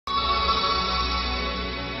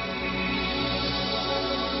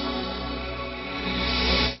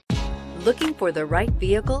Looking for the right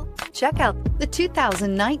vehicle? Check out the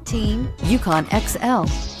 2019 Yukon XL.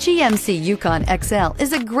 GMC Yukon XL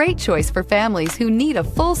is a great choice for families who need a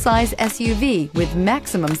full-size SUV with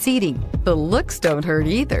maximum seating. The looks don't hurt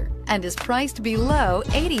either and is priced below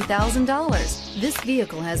 $80,000. This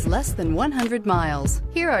vehicle has less than 100 miles.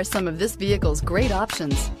 Here are some of this vehicle's great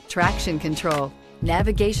options: traction control,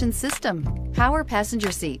 navigation system, power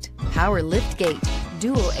passenger seat, power liftgate,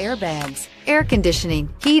 dual airbags, air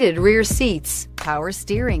conditioning, heated rear seats, power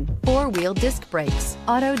steering, four-wheel disc brakes,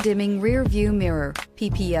 auto-dimming rear view mirror,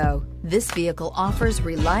 PPO. This vehicle offers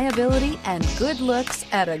reliability and good looks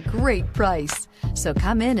at a great price. So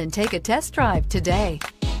come in and take a test drive today.